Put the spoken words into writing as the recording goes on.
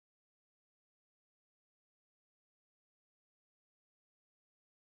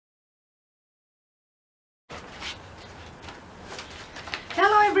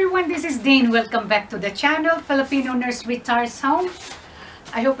everyone, this is Dean. Welcome back to the channel, Filipino Nurse Retires Home.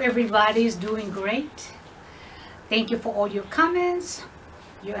 I hope everybody is doing great. Thank you for all your comments,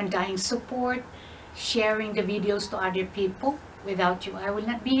 your undying support, sharing the videos to other people. Without you, I will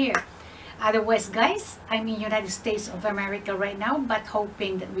not be here. Otherwise, guys, I'm in United States of America right now, but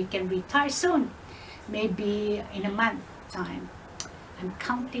hoping that we can retire soon. Maybe in a month time. I'm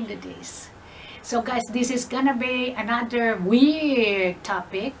counting the days. So guys, this is gonna be another weird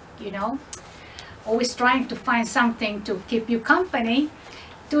topic, always trying to find something to keep you company.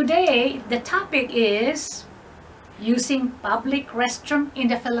 Today, the topic is using public restroom in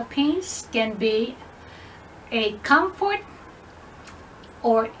the Philippines can be a comfort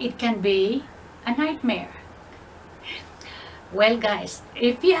or it can be a nightmare. Well guys,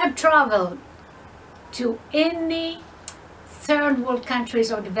 if you have traveled to any third world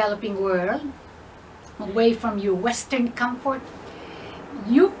countries or developing world, away from your Western comfort,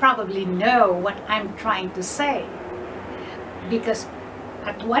 you probably know what I'm trying to say. Because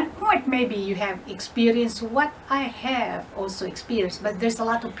at one point, maybe you have experienced what I have also experienced, but there's a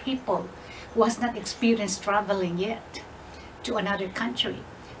lot of people who has not experienced traveling yet to another country.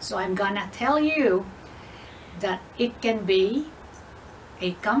 So I'm gonna tell you that it can be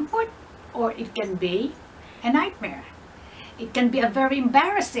a comfort or it can be a nightmare. It can be a very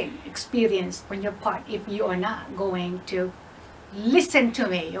embarrassing experience on your part if you are not going to listen to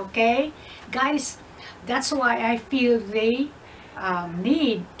me, okay? Guys, that's why I feel the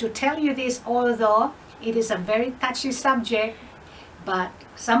need to tell you this, although it is a very touchy subject, but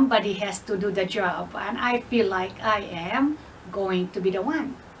somebody has to do the job, and I feel like I am going to be the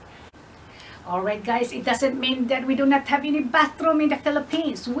one. Alright guys, it doesn't mean that we do not have any bathroom in the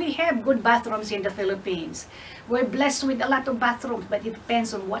Philippines. We have good bathrooms in the Philippines. We're blessed with a lot of bathrooms, but it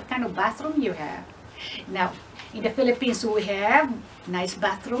depends on what kind of bathroom you have. Now, in the Philippines, we have nice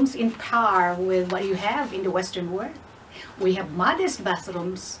bathrooms in par with what you have in the Western world. We have modest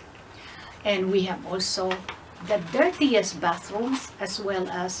bathrooms, and we have also the dirtiest bathrooms, as well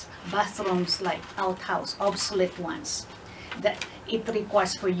as bathrooms like outhouse, obsolete ones, that it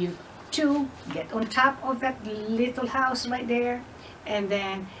requires for you to get on top of that little house right there, and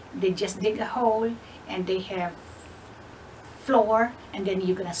then they just dig a hole and they have floor, and then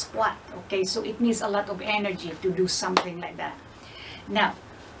you're gonna squat. Okay, so it needs a lot of energy to do something like that. Now,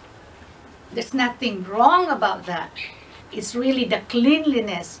 there's nothing wrong about that. It's really the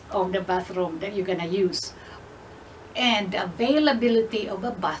cleanliness of the bathroom that you're gonna use and the availability of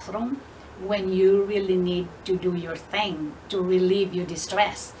a bathroom when you really need to do your thing to relieve your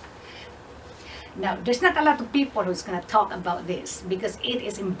distress. Now, there's not a lot of people who's going to talk about this because it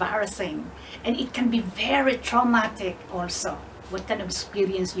is embarrassing and it can be very traumatic also, what kind of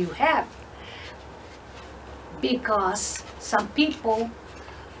experience you have. Because some people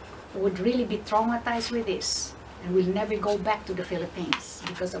would really be traumatized with this and will never go back to the Philippines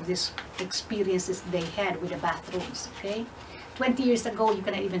because of these experiences they had with the bathrooms, okay? 20 years ago, you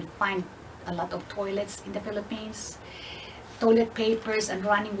cannot even find a lot of toilets in the Philippines. Toilet papers and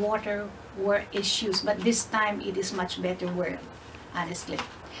running water were issues, but this time it is much better world, honestly.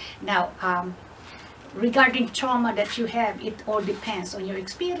 Now, regarding trauma that you have, it all depends on your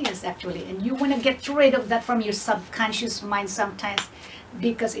experience actually, and you want to get rid of that from your subconscious mind sometimes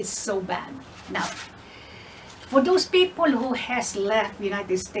because it's so bad. Now, for those people who has left the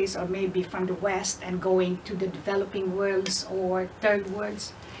United States or maybe from the West and going to the developing worlds or third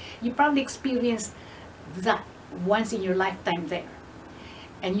worlds, you probably experienced that once in your lifetime there,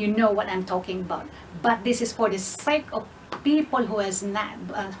 and you know what I'm talking about. But this is for the sake of people who has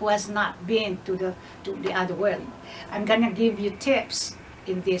not been to the other world. I'm gonna give you tips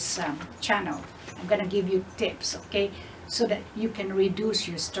in this channel. I'm gonna give you tips, okay, so that you can reduce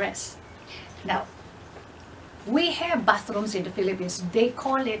your stress. Now, we have bathrooms in the Philippines. They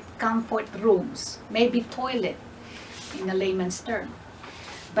call it comfort rooms, maybe toilet in a layman's term.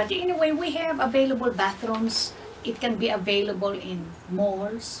 But anyway, we have available bathrooms. It can be available in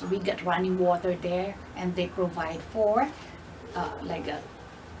malls. We get running water there, and they provide for like a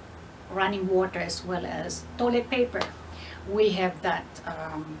running water as well as toilet paper. We have that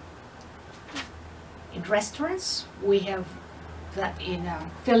in restaurants. We have that in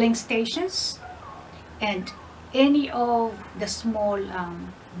filling stations, and any of the small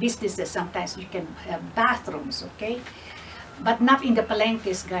businesses. Sometimes you can have bathrooms, okay? But not in the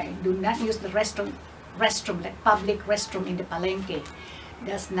palenques, guys. Do not use the restroom like public restroom in the palenque.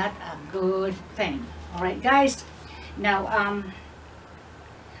 That's not a good thing. All right, guys. Now,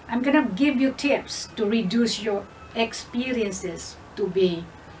 I'm gonna give you tips to reduce your experiences to be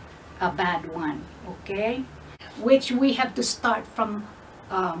a bad one, okay? Which we have to start from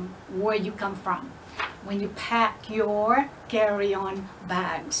where you come from when you pack your carry-on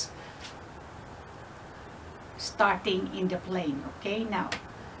bags starting in the plane. Okay, now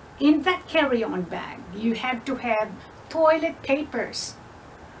in that carry-on bag you have to have toilet papers,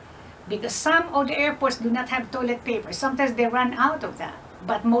 because some of the airports do not have toilet paper. Sometimes they run out of that,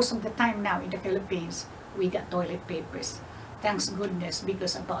 but most of the time now in the Philippines we got toilet papers, thanks goodness,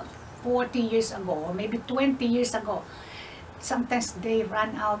 because about 40 years ago or maybe 20 years ago, sometimes they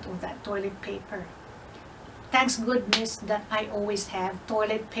run out of that toilet paper. Thanks goodness that I always have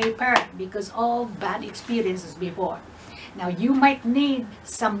toilet paper, because all bad experiences before. Now you might need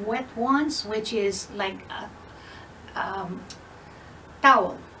some wet ones, which is like a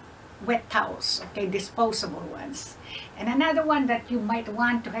towel, wet towels, okay, disposable ones. And another one that you might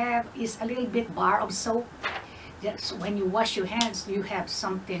want to have is a little bit bar of soap. Just when you wash your hands, you have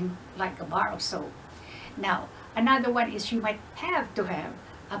something like a bar of soap. Now, another one is you might have to have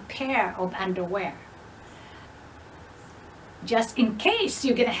a pair of underwear, just in case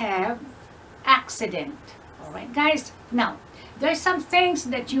you're gonna have accident. All right, guys. Now, there's some things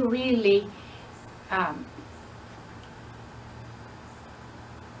that you really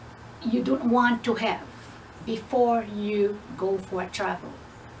you don't want to have before you go for a travel.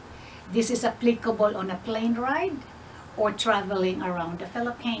 This is applicable on a plane ride or traveling around the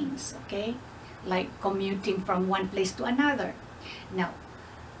Philippines, okay? Like commuting from one place to another. Now,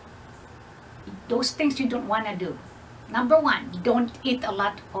 those things you don't want to do. Number one, don't eat a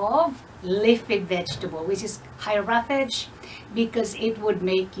lot of leafy vegetable, which is high roughage, because it would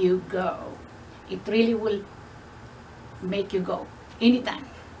make you go. It really will make you go anytime,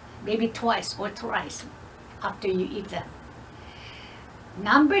 maybe twice or thrice after you eat them.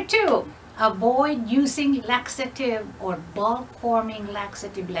 Number two, avoid using laxative or bulk forming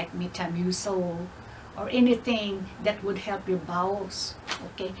laxative like Metamucil or anything that would help your bowels.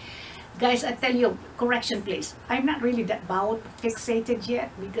 Okay, guys, I tell you, correction please, I'm not really that bowel fixated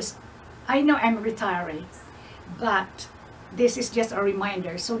yet, because I know I'm retiring, but this is just a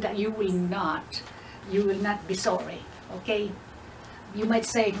reminder so that you will not be sorry. Okay, you might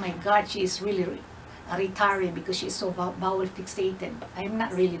say, my God, she is really retiring because she's so bowel fixated. But I'm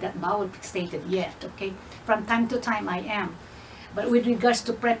not really that bowel fixated yet. Okay, from time to time I am, but with regards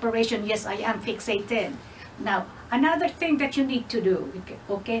to preparation, yes, I am fixated. Now, another thing that you need to do,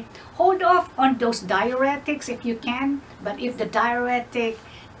 okay, hold off on those diuretics if you can. But if the diuretic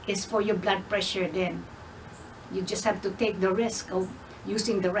is for your blood pressure, then you just have to take the risk of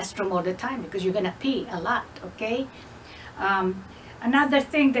using the restroom all the time, because you're gonna pee a lot. Okay. Another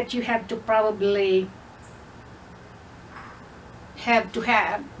thing that you have to probably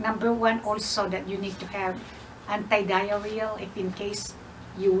have, number one also, that you need to have anti-diarrheal if in case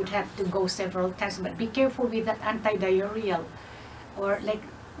you would have to go several times. But be careful with that anti-diarrheal, or like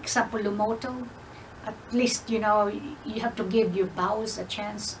example Lumotil. At least, you know, you have to give your bowels a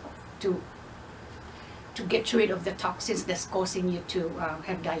chance to get rid of the toxins that's causing you to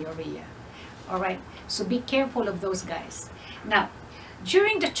have diarrhea. All right, so be careful of those guys. Now,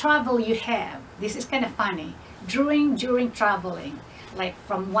 during the travel you have, this is kind of funny, during traveling, like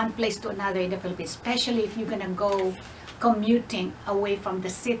from one place to another in the Philippines, especially if you're gonna go commuting away from the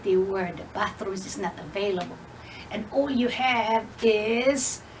city where the bathrooms is not available, and all you have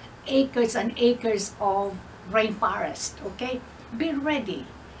is acres and acres of rainforest. Okay, be ready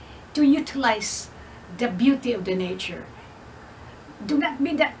to utilize the beauty of the nature. Do not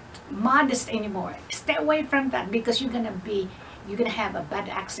be that modest anymore. Stay away from that, because you're gonna have a bad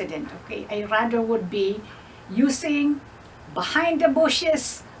accident. Okay, I rather would be using behind the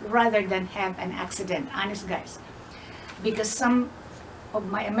bushes rather than have an accident, honest guys. Because some of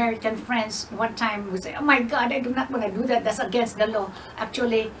my American friends one time would say, oh my God, I do not want to do that, that's against the law.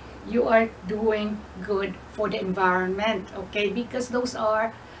 Actually, you are doing good for the environment, okay, because those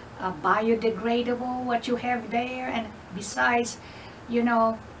are biodegradable, what you have there, and besides, you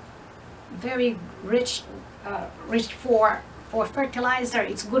know, very rich for fertilizer.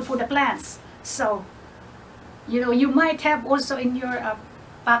 It's good for the plants. So, you know, you might have also in your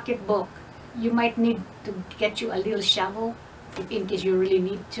pocketbook, you might need to get you a little shovel if in case you really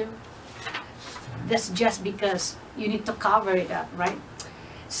need to. That's just because you need to cover it up, right?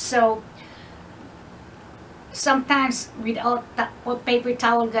 So sometimes without paper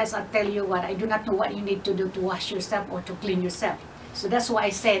towel, guys, I'll tell you what, I do not know what you need to do to wash yourself or to clean yourself. So that's why I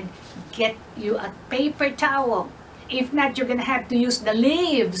said, get you a paper towel. If not, you're gonna have to use the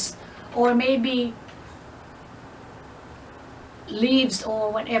leaves, or maybe leaves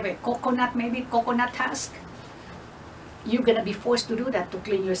or whatever, coconut, maybe coconut husk. You're gonna be forced to do that to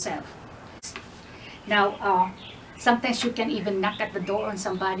clean yourself. Now, Sometimes you can even knock at the door on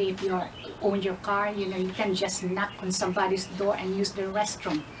somebody if you own your car. You know, you can just knock on somebody's door and use the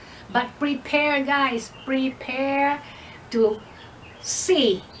restroom. But prepare, guys, prepare to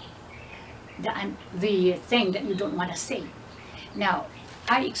see the thing that you don't want to see. Now,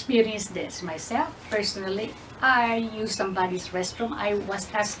 I experienced this myself personally. I used somebody's restroom. I was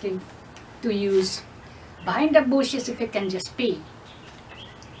asking to use behind the bushes if I can just pee.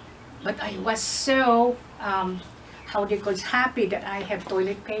 But I was so, how do you call it, happy that I have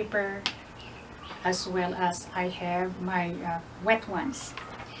toilet paper as well as I have my wet ones.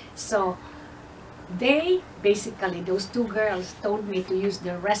 So they basically, those two girls told me to use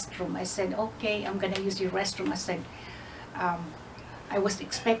the restroom. I said, okay, I'm gonna use your restroom. I said, I was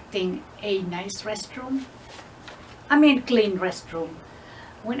expecting a nice restroom. I mean, clean restroom.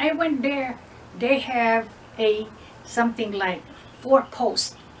 When I went there, they have something like four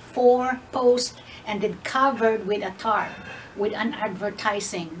posts, and then covered with a tarp, with an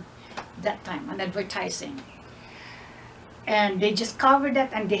advertising, that time, an advertising. And they just covered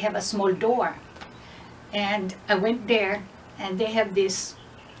that, and they have a small door. And I went there, and they have this,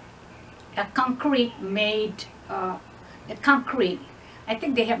 a concrete made, I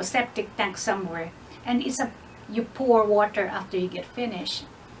think they have a septic tank somewhere, and you pour water after you get finished.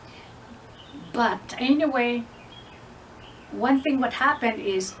 But anyway, one thing what happened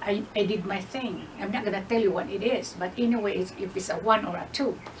is I did my thing. I'm not gonna tell you what it is, but anyway, if it's a 1 or a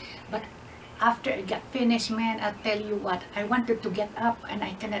 2. But after I got finished, man, I'll tell you what, I wanted to get up and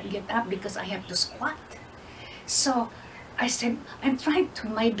I cannot get up because I have to squat. So I said, I'm trying to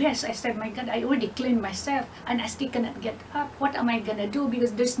my best. I said, my God, I already cleaned myself and I still cannot get up. What am I gonna do?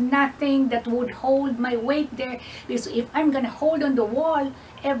 Because there's nothing that would hold my weight there. Because if I'm gonna hold on the wall,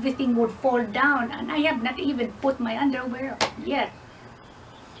 everything would fall down. And I have not even put my underwear yet.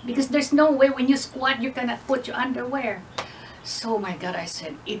 Because there's no way when you squat, you cannot put your underwear. So my God, I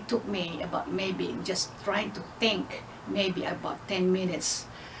said, it took me about maybe just trying to think, maybe about 10 minutes.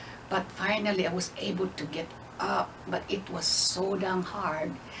 But finally, I was able to get up, but it was so damn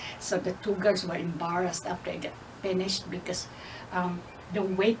hard. So the two girls were embarrassed after I got finished because they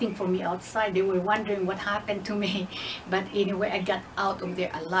were waiting for me outside. They were wondering what happened to me. But anyway, I got out of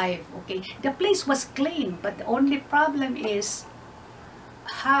there alive. Okay, the place was clean, but the only problem is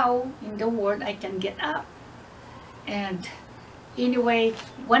how in the world I can get up. And anyway,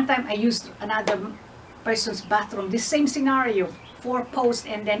 one time I used another person's bathroom, the same scenario, 4 posts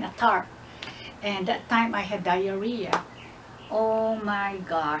and then a tarp. And that time I had diarrhea. Oh my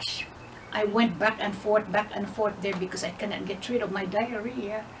gosh. I went back and forth there because I cannot get rid of my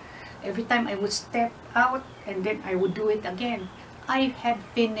diarrhea. Every time I would step out and then I would do it again. I had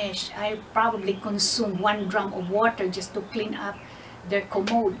finished. I probably consumed 1 drum of water just to clean up their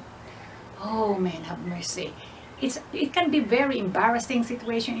commode. Oh man, have mercy. It can be very embarrassing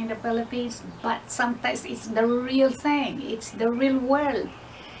situation in the Philippines, but sometimes it's the real thing. It's the real world.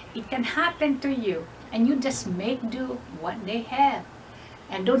 It can happen to you, and you just make do what they have.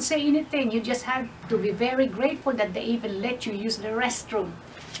 And don't say anything. You just have to be very grateful that they even let you use the restroom.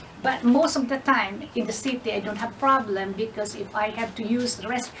 But most of the time in the city, I don't have problem because if I have to use the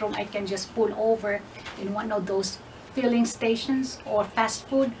restroom, I can just pull over in one of those filling stations or fast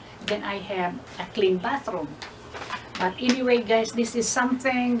food. Then I have a clean bathroom. But anyway, guys, this is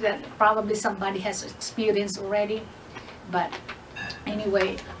something that probably somebody has experienced already. But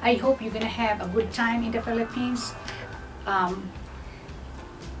anyway, I hope you're gonna have a good time in the Philippines.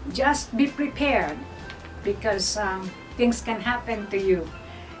 Just be prepared because things can happen to you,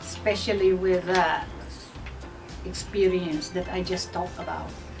 especially with experience that I just talked about.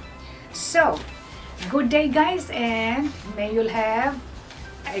 So, good day, guys, and may you'll have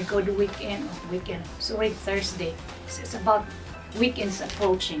a good weekend. Thursday. It's about weekends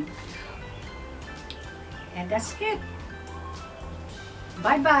approaching. And that's it.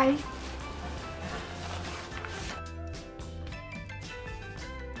 Bye-bye.